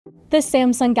The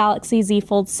Samsung Galaxy Z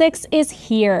Fold 6 is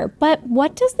here, but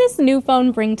what does this new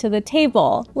phone bring to the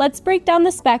table? Let's break down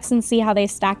the specs and see how they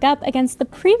stack up against the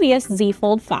previous Z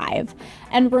Fold 5.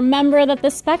 And remember that the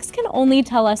specs can only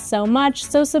tell us so much,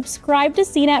 so subscribe to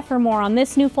CNET for more on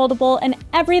this new foldable and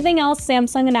everything else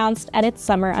Samsung announced at its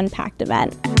Summer Unpacked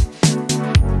event.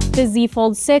 The Z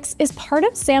Fold 6 is part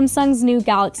of Samsung's new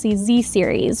Galaxy Z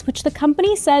series, which the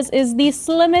company says is the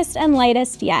slimmest and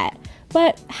lightest yet.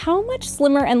 But how much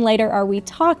slimmer and lighter are we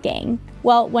talking?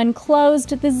 Well, when closed,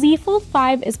 the Z Fold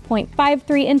 5 is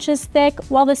 0.53 inches thick,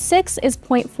 while the 6 is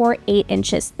 0.48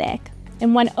 inches thick.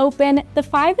 And when open, the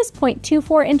 5 is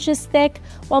 0.24 inches thick,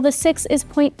 while the 6 is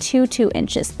 0.22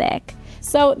 inches thick.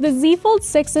 So the Z Fold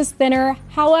 6 is thinner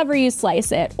however you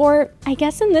slice it, or I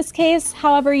guess in this case,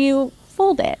 however you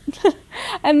fold it.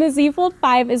 And the Z Fold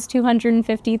 5 is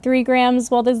 253 grams,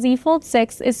 while the Z Fold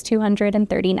 6 is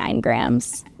 239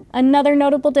 grams. Another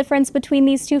notable difference between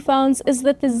these two phones is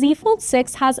that the Z Fold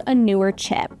 6 has a newer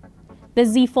chip. The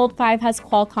Z Fold 5 has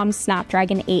Qualcomm's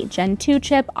Snapdragon 8 Gen 2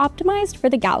 chip optimized for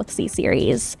the Galaxy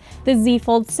series. The Z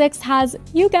Fold 6 has,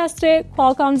 you guessed it,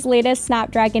 Qualcomm's latest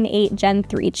Snapdragon 8 Gen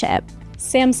 3 chip.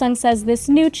 Samsung says this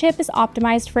new chip is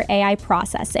optimized for AI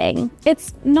processing.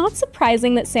 It's not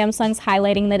surprising that Samsung's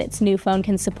highlighting that its new phone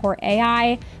can support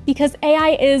AI, because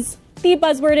AI is the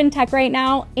buzzword in tech right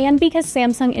now, and because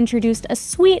Samsung introduced a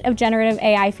suite of generative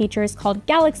AI features called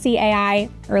Galaxy AI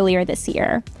earlier this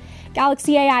year.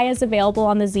 Galaxy AI is available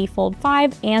on the Z Fold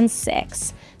 5 and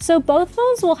 6, so both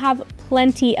phones will have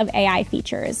plenty of AI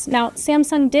features. Now,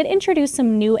 Samsung did introduce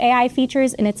some new AI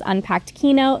features in its Unpacked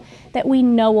keynote that we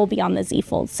know will be on the Z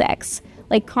Fold 6,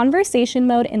 like conversation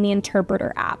mode in the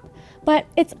Interpreter app. But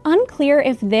it's unclear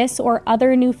if this or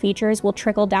other new features will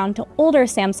trickle down to older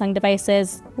Samsung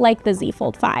devices like the Z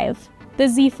Fold 5. The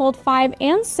Z Fold 5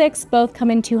 and 6 both come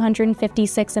in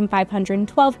 256 and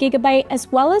 512 GB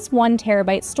as well as 1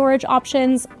 TB storage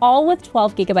options, all with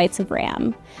 12 GB of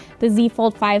RAM. The Z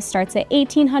Fold 5 starts at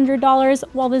 $1,800,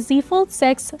 while the Z Fold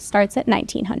 6 starts at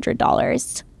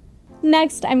 $1,900.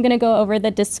 Next, I'm going to go over the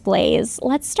displays.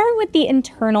 Let's start with the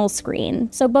internal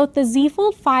screen. So both the Z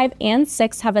Fold 5 and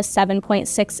 6 have a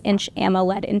 7.6-inch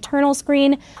AMOLED internal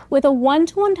screen with a 1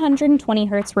 to 120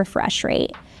 Hz refresh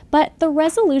rate. But the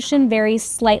resolution varies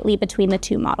slightly between the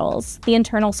two models. The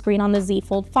internal screen on the Z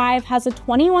Fold 5 has a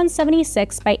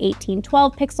 2176 by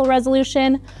 1812 pixel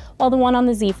resolution, while the one on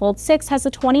the Z Fold 6 has a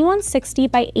 2160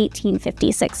 by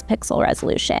 1856 pixel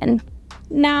resolution.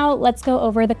 Now let's go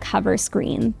over the cover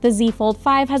screen. The Z Fold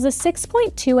 5 has a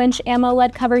 6.2-inch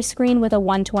AMOLED cover screen with a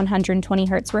 1 to 120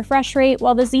 Hz refresh rate,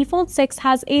 while the Z Fold 6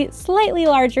 has a slightly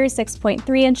larger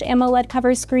 6.3-inch AMOLED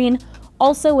cover screen,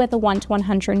 also with a 1 to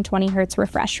 120 Hz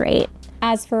refresh rate.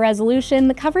 As for resolution,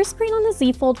 the cover screen on the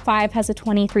Z Fold 5 has a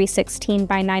 2316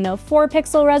 by 904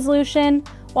 pixel resolution,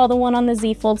 while the one on the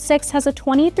Z Fold 6 has a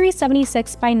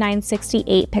 2376 by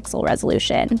 968 pixel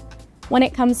resolution. When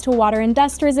it comes to water and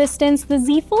dust resistance, the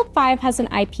Z Fold 5 has an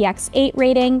IPX8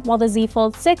 rating, while the Z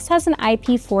Fold 6 has an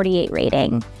IP48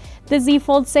 rating. The Z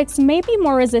Fold 6 may be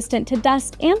more resistant to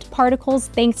dust and particles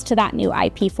thanks to that new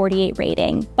IP48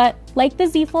 rating, but like the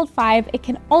Z Fold 5, it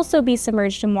can also be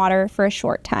submerged in water for a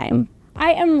short time.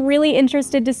 I am really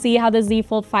interested to see how the Z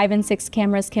Fold 5 and 6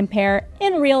 cameras compare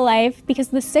in real life because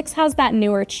the 6 has that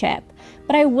newer chip.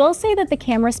 But I will say that the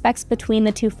camera specs between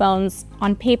the two phones,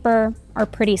 on paper, are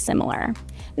pretty similar.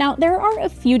 Now, there are a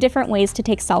few different ways to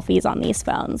take selfies on these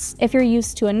phones. If you're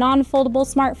used to a non-foldable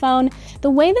smartphone, the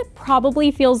way that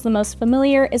probably feels the most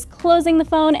familiar is closing the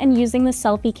phone and using the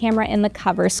selfie camera in the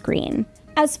cover screen.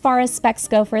 As far as specs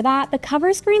go for that, the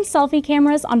cover screen selfie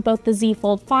cameras on both the Z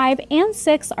Fold 5 and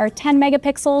 6 are 10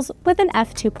 megapixels with an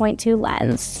f2.2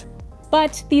 lens.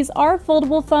 But these are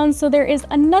foldable phones, so there is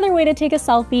another way to take a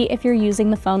selfie if you're using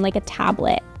the phone like a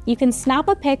tablet. You can snap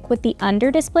a pic with the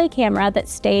under-display camera that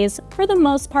stays, for the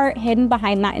most part, hidden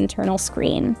behind that internal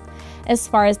screen. As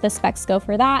far as the specs go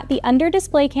for that, the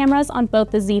under-display cameras on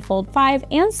both the Z Fold 5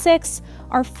 and 6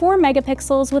 are 4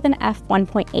 megapixels with an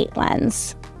f1.8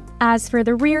 lens. As for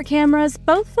the rear cameras,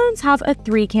 both phones have a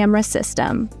 3-camera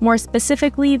system. More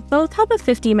specifically, both have a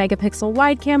 50-megapixel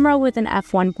wide camera with an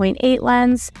f1.8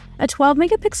 lens, a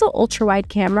 12-megapixel ultra-wide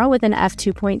camera with an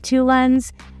f2.2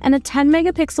 lens, and a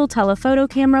 10-megapixel telephoto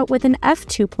camera with an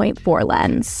f2.4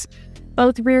 lens.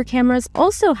 Both rear cameras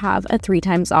also have a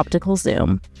 3x optical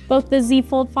zoom. Both the Z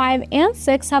Fold 5 and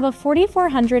 6 have a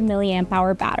 4400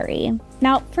 mAh battery.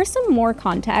 Now, for some more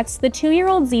context, the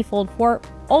 2-year-old Z Fold 4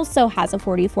 also has a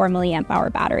 44 mAh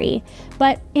battery.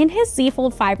 But in his Z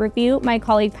Fold 5 review, my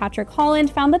colleague Patrick Holland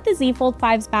found that the Z Fold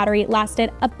 5's battery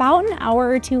lasted about an hour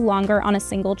or two longer on a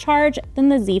single charge than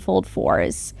the Z Fold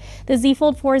 4's. The Z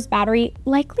Fold 4's battery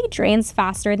likely drains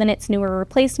faster than its newer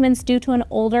replacements due to an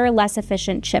older, less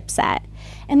efficient chipset.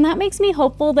 And that makes me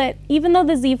hopeful that even though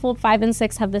the Z Fold 5 and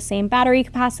 6 have the same battery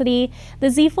capacity, the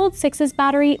Z Fold 6's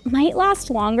battery might last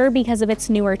longer because of its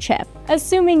newer chip,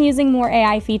 assuming using more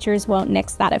AI features won't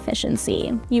nix that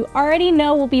efficiency. You already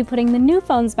know we'll be putting the new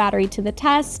phone's battery to the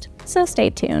test, so stay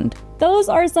tuned. Those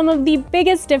are some of the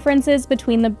biggest differences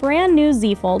between the brand new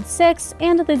Z Fold 6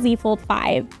 and the Z Fold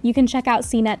 5. You can check out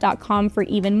CNET.com for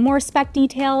even more spec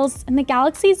details, and the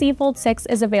Galaxy Z Fold 6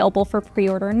 is available for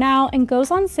pre-order now and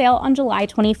goes on sale on July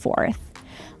 24th.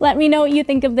 Let me know what you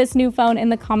think of this new phone in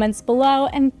the comments below,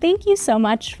 and thank you so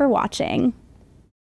much for watching.